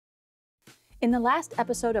In the last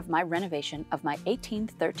episode of my renovation of my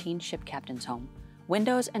 1813 ship captain's home,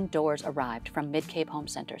 windows and doors arrived from Mid-Cape Home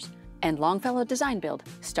Centers, and Longfellow Design Build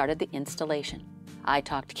started the installation. I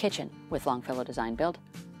talked kitchen with Longfellow Design Build,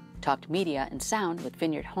 talked media and sound with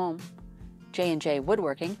Vineyard Home, J&J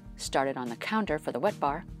Woodworking started on the counter for the wet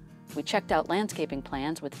bar, we checked out landscaping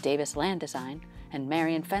plans with Davis Land Design, and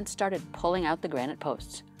Marion Fence started pulling out the granite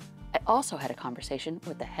posts. I also had a conversation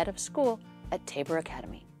with the head of school at Tabor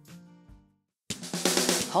Academy.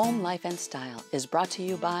 Home Life and Style is brought to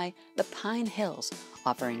you by the Pine Hills,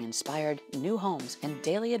 offering inspired new homes and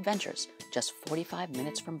daily adventures just 45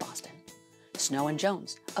 minutes from Boston. Snow &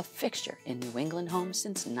 Jones, a fixture in New England homes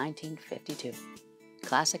since 1952.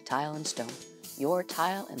 Classic Tile and Stone, your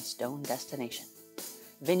tile and stone destination.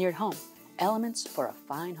 Vineyard Home, elements for a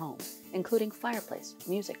fine home, including fireplace,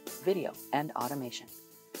 music, video, and automation.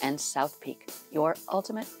 And South Peak, your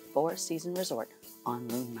ultimate four-season resort on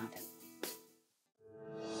Loon Mountain.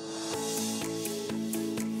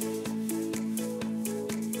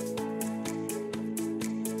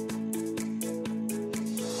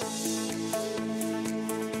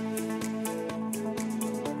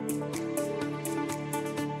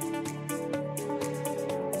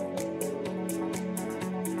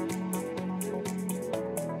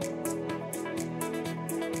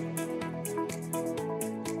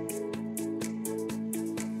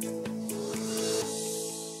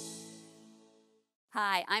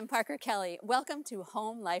 Hi, I'm Parker Kelley. Welcome to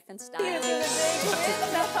Home Life and Style.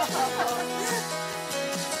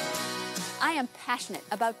 I am passionate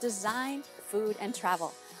about design, food, and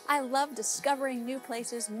travel. I love discovering new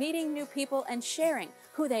places, meeting new people, and sharing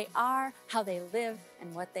who they are, how they live,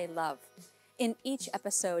 and what they love. In each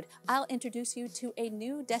episode, I'll introduce you to a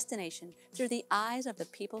new destination through the eyes of the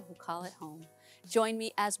people who call it home. Join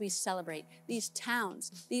me as we celebrate these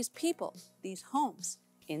towns, these people, these homes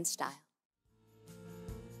in style.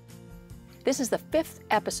 This is the 5th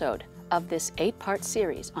episode of this 8-part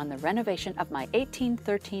series on the renovation of my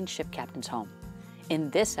 1813 ship captain's home. In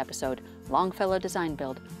this episode, Longfellow Design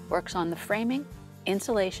Build works on the framing,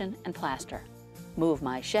 insulation, and plaster. Move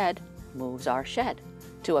My Shed moves our shed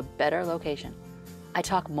to a better location. I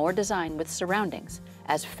talk more design with surroundings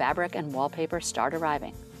as fabric and wallpaper start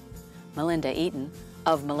arriving. Melinda Eaton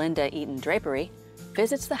of Melinda Eaton Drapery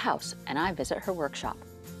visits the house and I visit her workshop.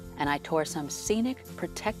 And I tour some scenic,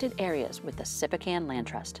 protected areas with the Sipican Land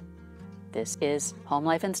Trust. This is Home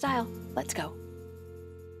Life and Style. Let's go.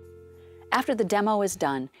 After the demo is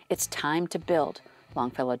done, it's time to build.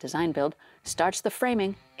 Longfellow Design Build starts the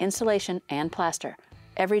framing, insulation, and plaster.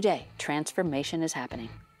 Every day, transformation is happening.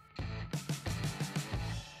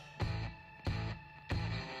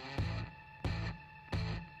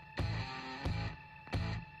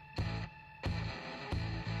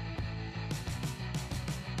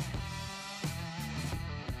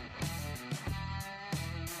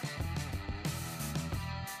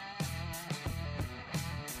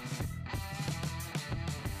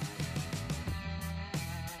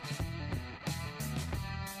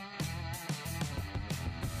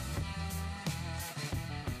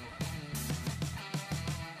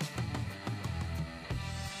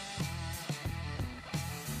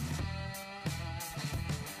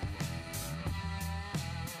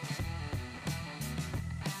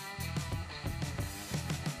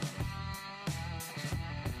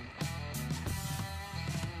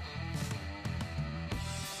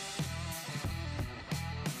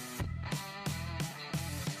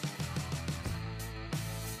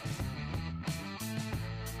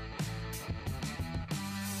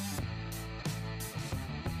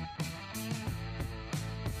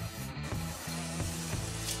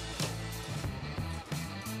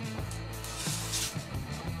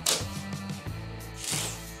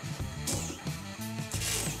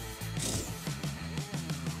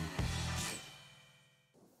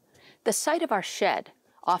 The site of our shed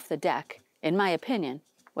off the deck, in my opinion,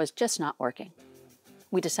 was just not working.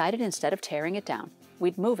 We decided instead of tearing it down,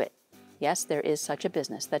 we'd move it. Yes, there is such a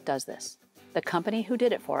business that does this. The company who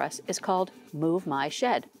did it for us is called Move My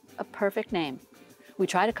Shed, a perfect name. We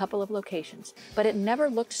tried a couple of locations, but it never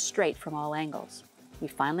looked straight from all angles. We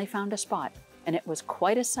finally found a spot, and it was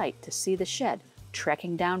quite a sight to see the shed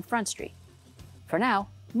trekking down Front Street. For now,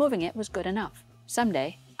 moving it was good enough.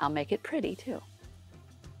 Someday, I'll make it pretty too.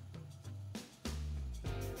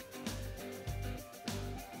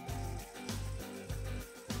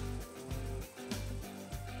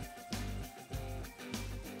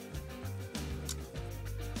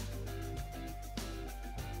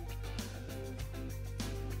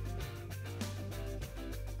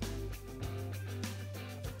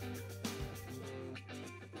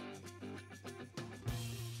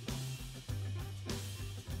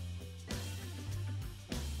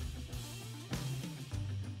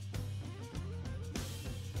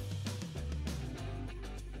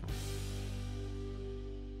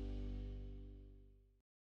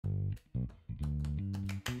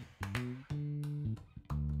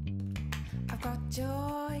 got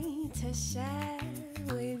joy to share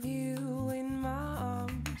with you in my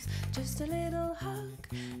arms. Just a little hug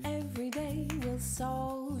every day will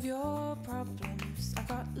solve your problems. I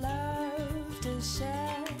got love to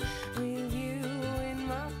share with you in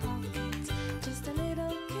my pocket. Just a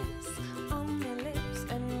little kiss on the lips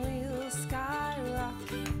and we'll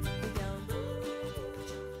skyrocket. We go.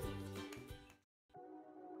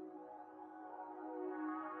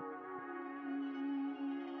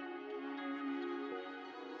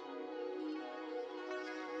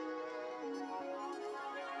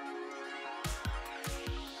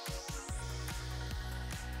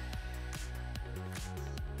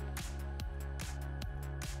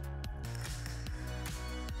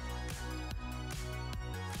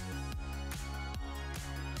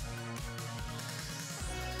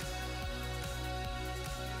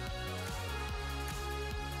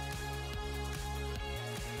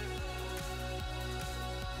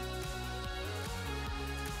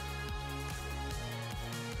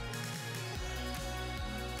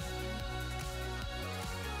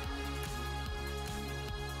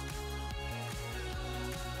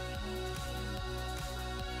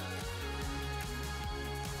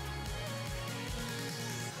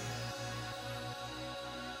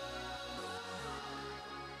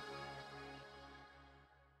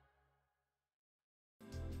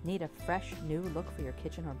 Need a fresh, new look for your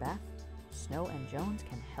kitchen or bath? Snow & Jones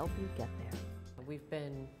can help you get there. We've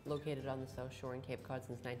been located on the South Shore in Cape Cod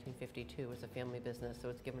since 1952 as a family business, so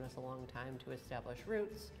it's given us a long time to establish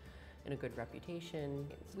roots and a good reputation.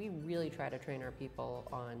 We really try to train our people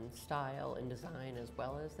on style and design as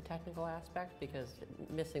well as the technical aspect, because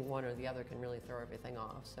missing one or the other can really throw everything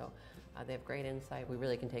off. So they have great insight. We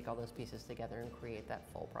really can take all those pieces together and create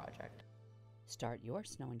that full project. Start your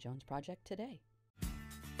Snow & Jones project today.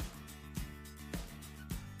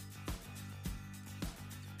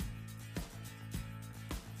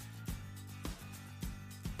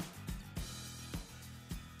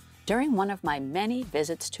 During one of my many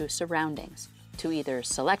visits to Surroundings, to either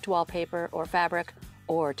select wallpaper or fabric,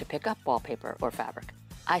 or to pick up wallpaper or fabric,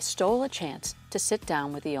 I stole a chance to sit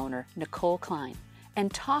down with the owner, Nicole Klein,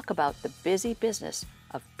 and talk about the busy business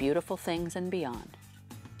of beautiful things and beyond.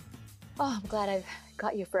 Oh, I'm glad I've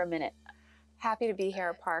got you for a minute. Happy to be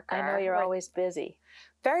here, Parker. I know you're always busy.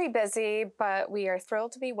 Very busy, but we are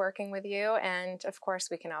thrilled to be working with you, and of course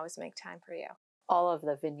we can always make time for you. All of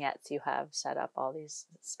the vignettes you have set up, all these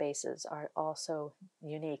spaces, are also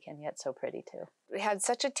unique and yet so pretty too. We had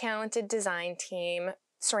such a talented design team.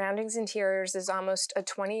 Surroundings Interiors is almost a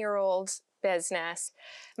 20-year-old business.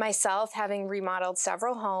 Myself, having remodeled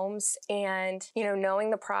several homes and, knowing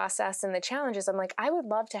the process and the challenges, I'm like, I would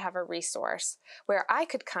love to have a resource where I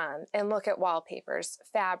could come and look at wallpapers,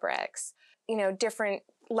 fabrics, different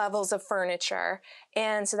levels of furniture.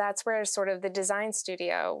 And so that's where sort of the design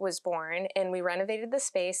studio was born. And we renovated the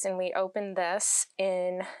space and we opened this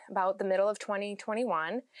in about the middle of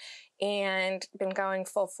 2021 and been going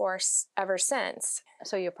full force ever since.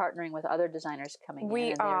 So you're partnering with other designers coming in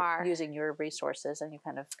and they're using your resources and you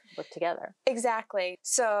kind of work together. Exactly.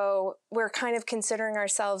 So we're kind of considering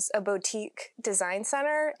ourselves a boutique design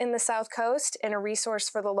center in the South Coast and a resource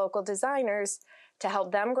for the local designers to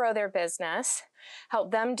help them grow their business,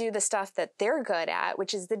 help them do the stuff that they're good at,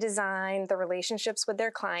 which is the design, the relationships with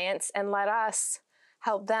their clients, and let us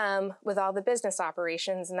help them with all the business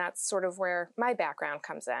operations. And that's sort of where my background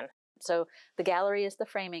comes in. So the gallery is the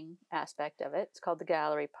framing aspect of it. It's called the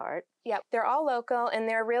gallery part. Yep, they're all local, and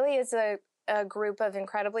there really is a group of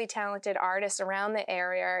incredibly talented artists around the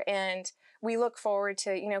area, and we look forward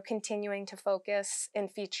to, continuing to focus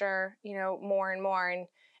and feature, more and more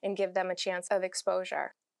and give them a chance of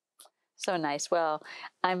exposure. So nice. Well,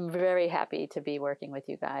 I'm very happy to be working with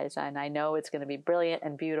you guys, and I know it's going to be brilliant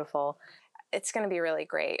and beautiful. It's going to be really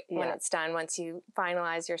great when it's done, once you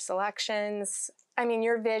finalize your selections. I mean,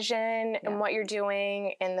 your vision and what you're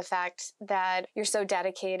doing and the fact that you're so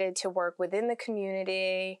dedicated to work within the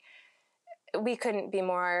community, we couldn't be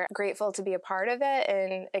more grateful to be a part of it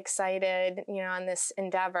and excited, on this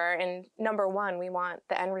endeavor. And number one, we want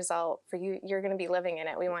the end result for you. You're going to be living in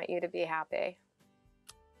it. We want you to be happy.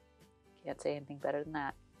 Can't say anything better than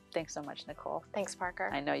that. Thanks so much, Nicole. Thanks, Parker.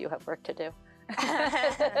 I know you have work to do.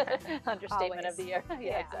 Understatement of the year.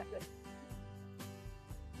 Yeah, exactly.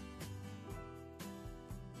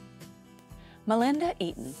 Melinda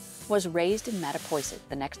Eaton was raised in Mattapoisett,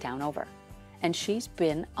 the next town over, and she's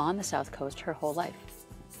been on the South Coast her whole life.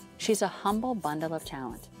 She's a humble bundle of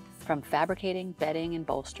talent. From fabricating bedding and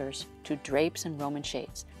bolsters to drapes and Roman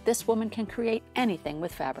shades, this woman can create anything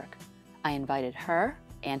with fabric. I invited her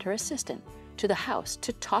and her assistant to the house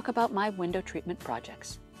to talk about my window treatment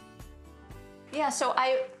projects. Yeah, so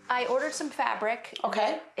I ordered some fabric.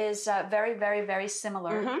 Okay. That is very, very, very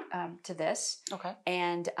similar to this. Okay.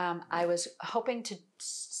 And I was hoping to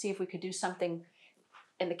see if we could do something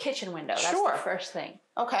in the kitchen window. That's Sure. the first thing.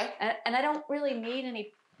 Okay. And I don't really need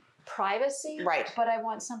any privacy. Right. But I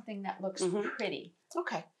want something that looks pretty.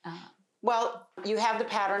 Okay. Well, you have the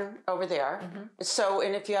pattern over there. So,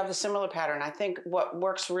 and if you have a similar pattern, I think what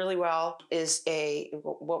works really well is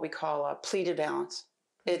what we call a pleated valance.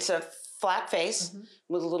 It's a flat face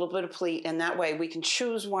with a little bit of pleat, and that way we can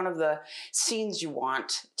choose one of the scenes you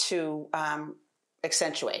want to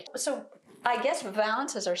accentuate. So I guess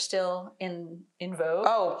valances are still in vogue.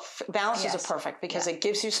 Oh, valances are perfect because it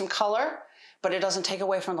gives you some color, but it doesn't take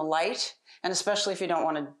away from the light, and especially if you don't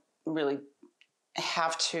want to really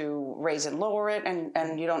have to raise and lower it,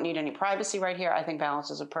 and you don't need any privacy right here, I think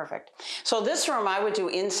valances are perfect. So this room I would do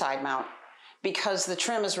inside mount because the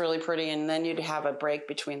trim is really pretty, and then you'd have a break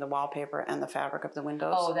between the wallpaper and the fabric of the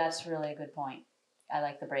windows. Oh, that's really a good point. I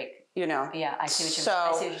like the break. You know. Yeah, I see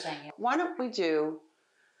what you're saying. Yeah. Why don't we do,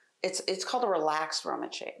 it's called a relaxed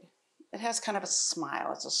Roman shade. It has kind of a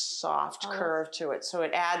smile. It's a soft curve to it. So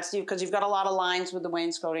it adds, because you've got a lot of lines with the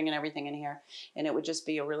wainscoting and everything in here, and it would just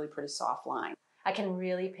be a really pretty soft line. I can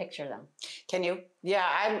really picture them. Can you?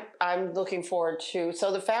 Yeah, I'm looking forward to.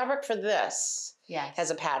 So the fabric for this has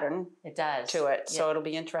a pattern. It does. To it. So it'll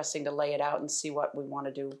be interesting to lay it out and see what we want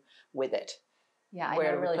to do with it. Yeah, I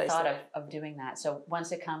never really thought of doing that. So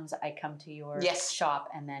once it comes, I come to your shop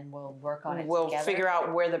and then we'll work on it together. We'll figure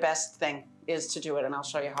out where the best thing is to do it, and I'll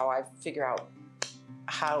show you how I figure out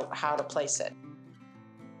how to place it.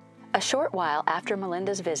 A short while after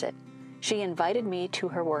Melinda's visit, she invited me to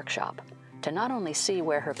her workshop to not only see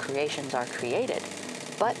where her creations are created,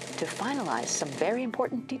 but to finalize some very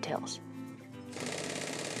important details.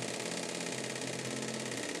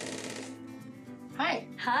 Hi.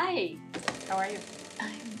 Hi. How are you?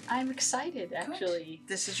 I'm excited, actually. Good.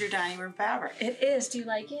 This is your dining room fabric. It is. Do you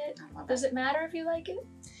like it? I love Does it matter if you like it?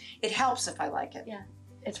 It helps if I like it. Yeah.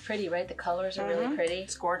 It's pretty, right? The colors are really pretty.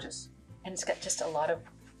 It's gorgeous. And it's got just a lot of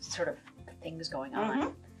sort of things going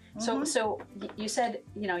on. So you said,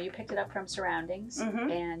 you picked it up from Surroundings,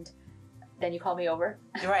 and then you called me over.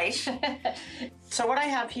 Right. So what I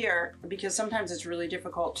have here, because sometimes it's really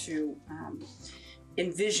difficult to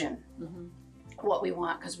envision what we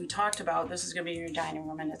want, because we talked about this is going to be your dining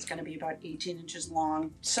room and it's going to be about 18 inches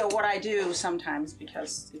long. So what I do sometimes,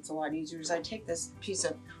 because it's a lot easier, is I take this piece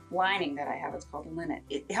of lining that I have, it's called linen.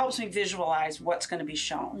 It helps me visualize what's going to be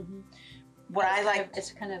shown. What I like,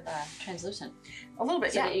 it's kind of translucent. A little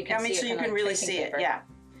bit, so yeah. You can so you can really see it, yeah.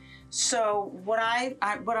 So what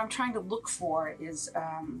I'm trying to look for is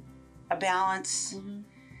a balance,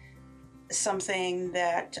 something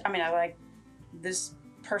that, I like this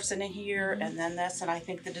person in here and then this, and I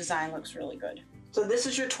think the design looks really good. So this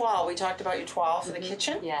is your toile. We talked about your toile for the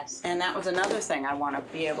kitchen. Yes. And that was another thing I want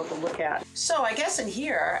to be able to look at. So I guess in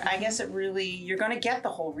here, I guess it really, you're going to get the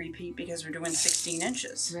whole repeat because we're doing 16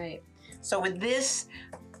 inches. Right. So with this,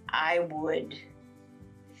 I would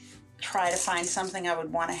try to find something I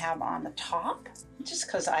would want to have on the top, just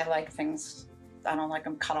because I like things, I don't like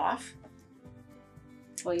them cut off.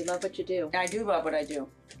 Well, you love what you do. I do love what I do.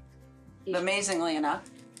 Amazingly enough,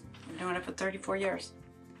 I'm doing it for 34 years,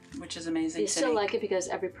 which is amazing. You still like it because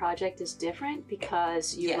every project is different,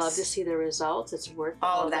 because you love to see the results. It's worth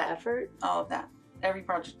all of that effort. All of that. Every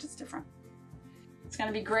project is different. It's going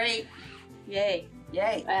to be great. Yay.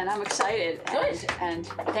 Yay. And I'm excited. Good. And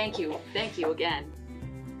thank you. Thank you again.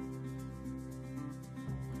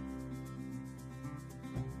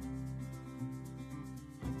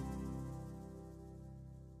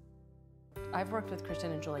 I've worked with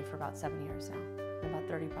Kristen and Julie for about 7 years now, about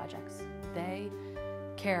 30 projects. They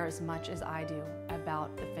care as much as I do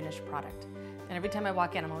about the finished product. And every time I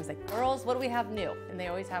walk in, I'm always like, girls, what do we have new? And they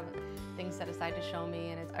always have things set aside to show me,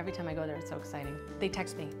 and every time I go there, it's so exciting. They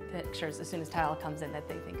text me pictures as soon as tile comes in that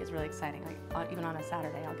they think is really exciting. Like, even on a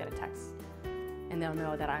Saturday, I'll get a text, and they'll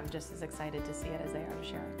know that I'm just as excited to see it as they are to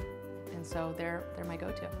share it. And so they're my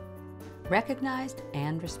go-to. Recognized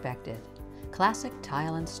and respected. Classic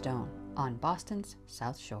tile and stone on Boston's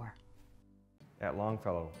South Shore. At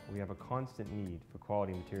Longfellow, we have a constant need for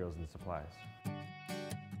quality materials and supplies.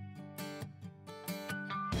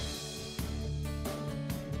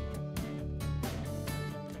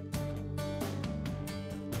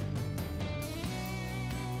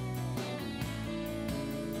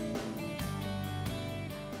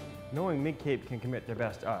 Knowing Mid-Cape can commit their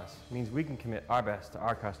best to us means we can commit our best to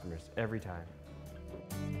our customers every time.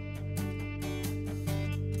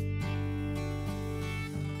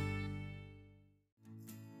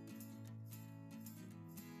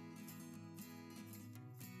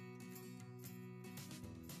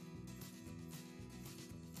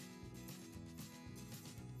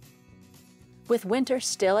 With winter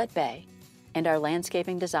still at bay and our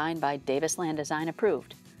landscaping design by Davis Land Design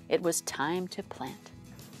approved, it was time to plant.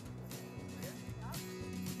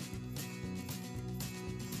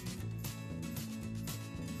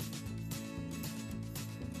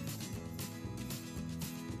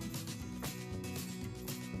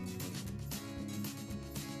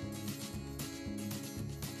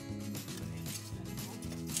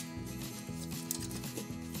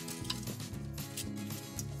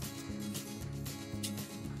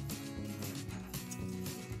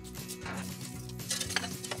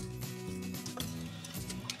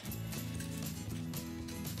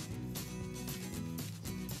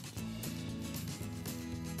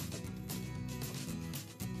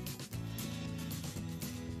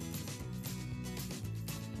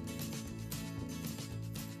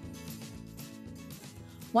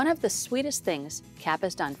 One of the sweetest things Cap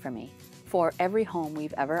has done for me, for every home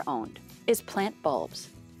we've ever owned, is plant bulbs.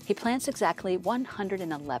 He plants exactly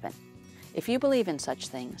 111. If you believe in such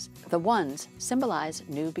things, the ones symbolize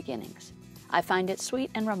new beginnings. I find it sweet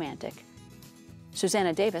and romantic.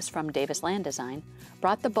 Susanna Davis from Davis Land Design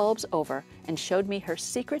brought the bulbs over and showed me her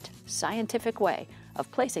secret scientific way of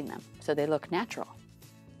placing them so they look natural.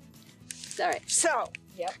 All right. So,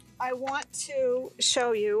 I want to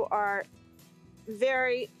show you our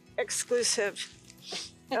very exclusive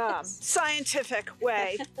scientific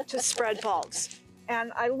way to spread bulbs.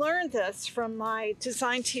 And I learned this from my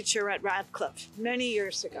design teacher at Radcliffe many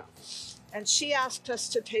years ago. And she asked us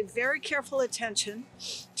to pay very careful attention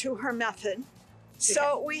to her method.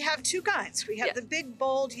 So we have two kinds. We have the big,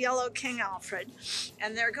 bold, yellow King Alfred,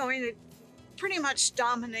 and they're going to pretty much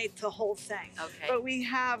dominate the whole thing. Okay. But we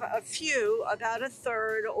have a few, about a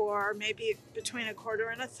third or maybe between a quarter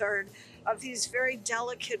and a third, of these very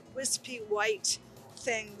delicate, wispy white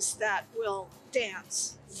things that will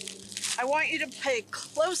dance. I want you to pay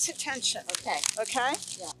close attention. Okay. Okay?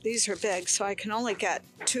 Yeah. These are big, so I can only get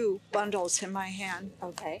 2 bundles in my hand.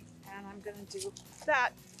 Okay. And I'm going to do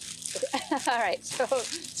that. All right.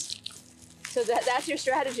 So that's your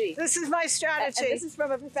strategy. This is my strategy. And this is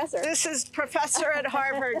from a professor. This is professor at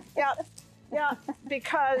Harvard. Yeah,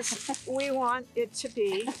 because we want it to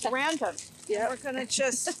be random. Yeah, we're gonna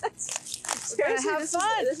just we're gonna have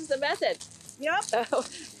fun. This is the method. Yep. So,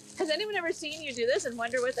 has anyone ever seen you do this and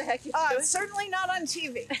wonder what the heck you're doing? Certainly not on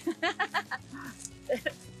TV.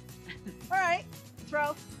 All right,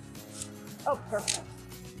 throw. Oh, perfect.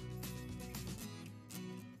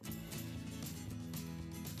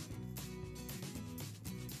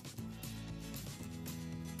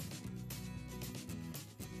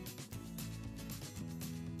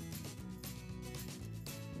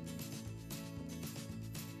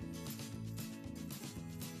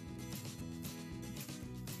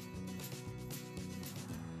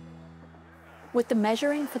 With the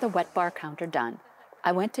measuring for the wet bar counter done,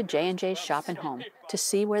 I went to J&J's Shop and Home to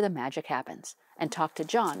see where the magic happens and talk to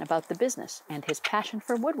John about the business and his passion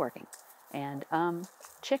for woodworking and,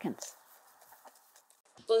 chickens.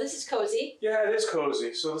 Well, this is cozy. Yeah, it is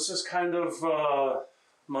cozy. So this is kind of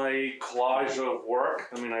my collage of work.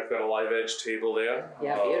 I mean, I've got a live edge table there.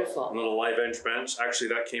 Yeah, beautiful. A little live edge bench. Actually,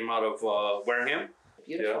 that came out of Wareham.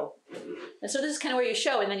 Beautiful. Yeah. And so this is kind of where you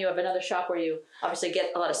show, and then you have another shop where you obviously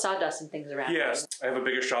get a lot of sawdust and things around. Yes, I have a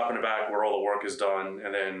bigger shop in the back where all the work is done,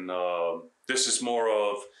 and then this is more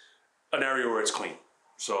of an area where it's clean.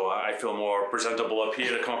 So I feel more presentable up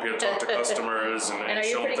here to come up here and talk to customers and are you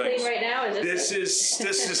show pretty things. Clean right now? This is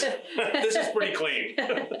pretty clean.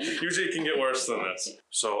 Usually it can get worse than this.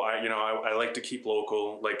 So I like to keep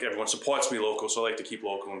local. Like everyone supports me local, so I like to keep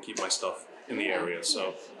local and keep my stuff in the area.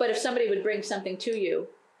 So. But if somebody would bring something to you,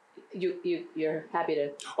 you're happy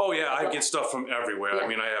to. Oh yeah, I get stuff from everywhere. Yeah. I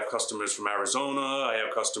mean, I have customers from Arizona. I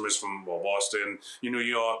have customers from Boston, New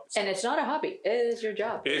York. And it's not a hobby. It is your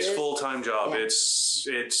job. It's a full-time job. Yeah.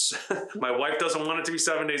 It's. My wife doesn't want it to be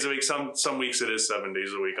 7 days a week. Some weeks it is 7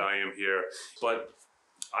 days a week. I am here, but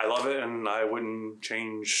I love it, and I wouldn't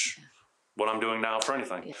change what I'm doing now for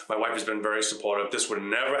anything. Yeah. My wife has been very supportive. This would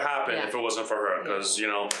never happen if it wasn't for her, because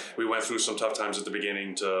we went through some tough times at the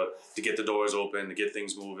beginning to get the doors open, to get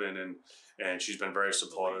things moving, and she's been very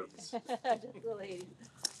supportive.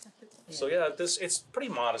 So yeah, it's pretty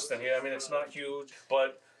modest in here. I mean, it's not huge,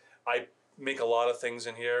 but I make a lot of things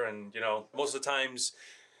in here, and most of the times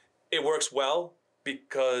it works well,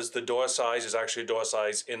 because the door size is actually a door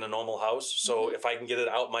size in a normal house. So if I can get it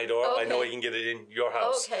out my door, I know I can get it in your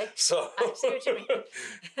house. Okay. So I see what you mean.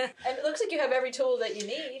 And it looks like you have every tool that you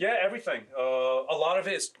need. Yeah, everything. A lot of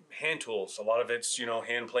it's hand tools. A lot of it's,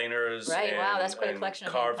 hand planers. Right, and, wow, that's quite a collection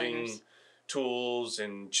of hand carving planers. Tools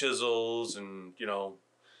and chisels and,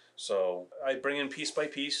 So I bring in piece by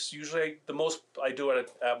piece. Usually the most I do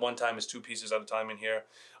at one time is 2 pieces at a time in here.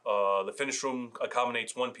 The finished room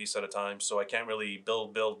accommodates 1 piece at a time, so I can't really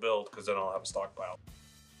build, because then I'll have a stockpile.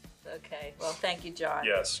 Okay, well, thank you, John.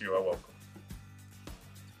 Yes, you are welcome.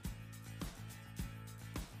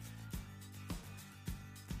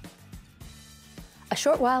 A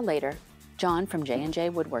short while later, John from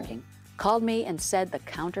J&J Woodworking called me and said the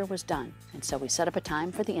counter was done, and so we set up a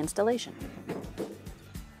time for the installation.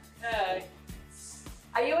 Okay.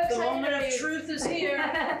 Are you excited? The moment of truth is here.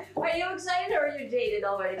 Are you excited or are you jaded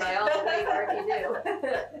already by all the great work you do? All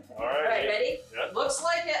right. All right, ready? Yep. Looks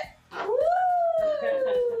like it.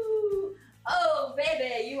 Woo! Oh,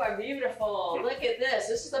 baby, you are beautiful. Look at this.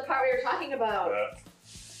 This is the part we were talking about.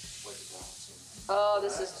 Oh,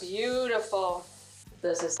 this is beautiful.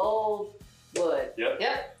 This is old wood.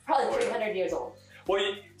 Yep. Probably 300 years old.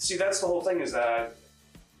 Well, see, that's the whole thing, is that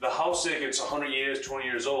the house, if it's 100 years, 20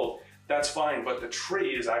 years old, that's fine, but the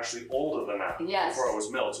tree is actually older than that. Yes. Before it was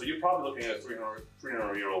milled. So you're probably looking at a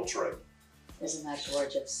 300-year-old tree. Isn't that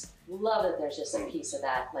gorgeous? Love that there's just a piece of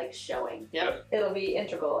that like showing. Yep. It'll be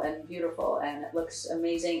integral and beautiful and it looks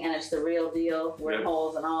amazing and it's the real deal,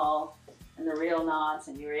 wormholes and all, and the real knots,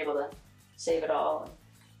 and you were able to save it all.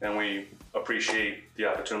 And we appreciate the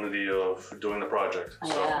opportunity of doing the project.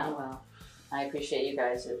 So. Yeah, well, I appreciate you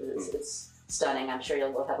guys. It's stunning. I'm sure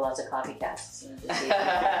you'll have lots of copycats.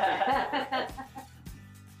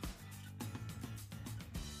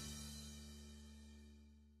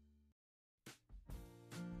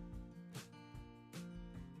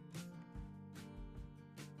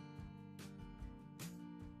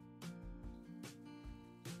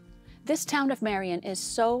 This town of Marion is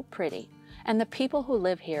so pretty, and the people who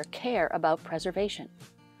live here care about preservation.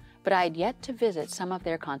 But I'd yet to visit some of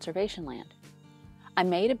their conservation land. I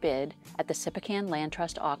made a bid at the Sipican Land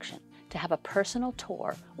Trust auction to have a personal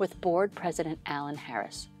tour with board president Alan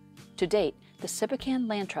Harris. To date, the Sipican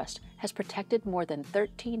Land Trust has protected more than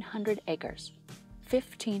 1,300 acres,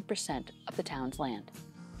 15% of the town's land.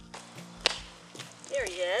 There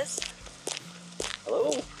he is.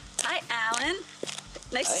 Hello. Hi, Alan.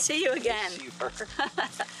 Nice to see you again. Nice to see you, Parker.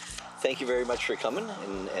 Thank you very much for coming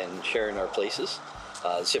and sharing our places.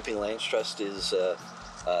 The Sipican Land Trust is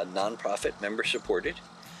non-profit, member-supported.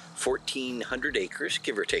 1,400 acres,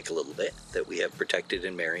 give or take a little bit, that we have protected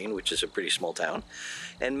in Marion, which is a pretty small town.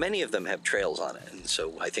 And many of them have trails on it. And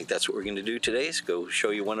so I think that's what we're going to do today, is go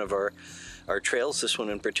show you one of our trails. This one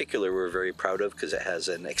in particular we're very proud of because it has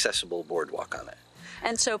an accessible boardwalk on it.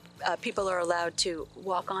 And so people are allowed to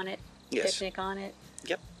walk on it, Yes. picnic on it?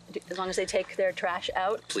 Yep. As long as they take their trash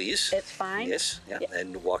out? Please. It's fine? Yes, yeah.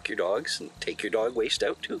 And walk your dogs and take your dog waste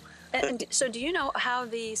out too. And so do you know how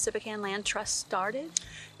the Sipican Land Trust started?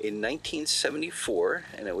 In 1974,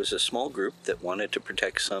 and it was a small group that wanted to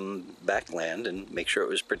protect some backland and make sure it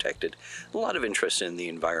was protected. A lot of interest in the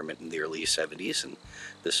environment in the early 70s, and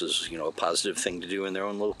this was, you know, a positive thing to do in their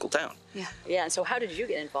own local town. Yeah. Yeah, and so how did you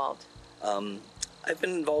get involved? I've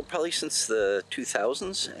been involved probably since the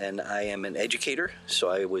 2000s, and I am an educator, so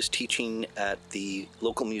I was teaching at the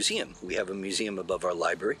local museum. We have a museum above our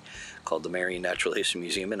library called the Marion Natural History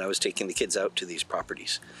Museum, and I was taking the kids out to these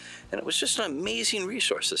properties. And it was just an amazing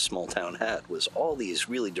resource this small town had, was all these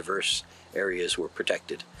really diverse areas were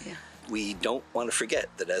protected. Yeah. We don't want to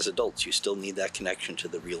forget that as adults, you still need that connection to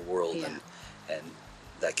the real world and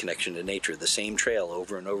that connection to nature. The same trail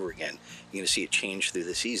over and over again. You're going to see it change through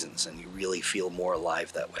the seasons, and you really feel more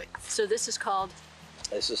alive that way. So this is called?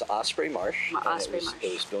 This is Osprey Marsh. Osprey Marsh.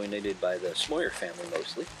 It was donated by the Smoyer family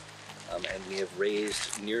mostly, and we have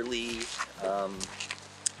raised nearly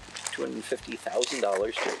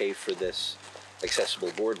 $250,000 to pay for this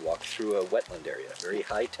accessible boardwalk through a wetland area. Very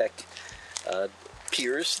high-tech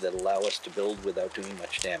piers that allow us to build without doing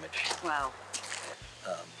much damage. Wow.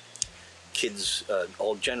 Kids,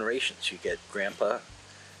 all generations. You get grandpa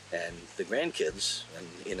and the grandkids, and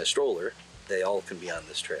in a stroller, they all can be on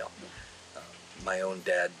this trail. My own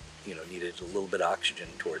dad, you know, needed a little bit of oxygen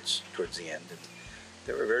towards the end, and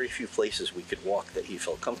there were very few places we could walk that he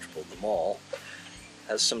felt comfortable. The mall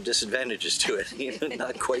has some disadvantages to it, you know,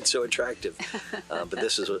 not quite so attractive. But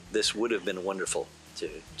this would have been wonderful to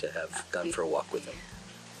have gone for a walk with him.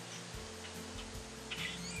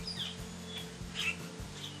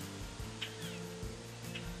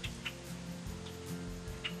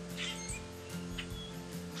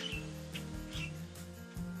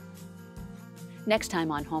 Next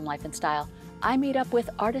time on Home Life and Style, I meet up with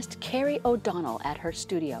artist Carrie O'Donnell at her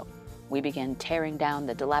studio. We begin tearing down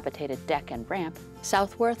the dilapidated deck and ramp.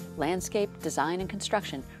 Southworth Landscape Design and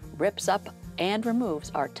Construction rips up and removes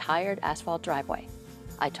our tired asphalt driveway.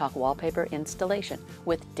 I talk wallpaper installation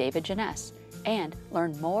with David Janess and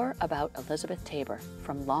learn more about Elizabeth Tabor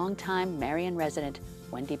from longtime Marion resident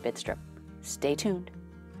Wendy Bidstrup. Stay tuned.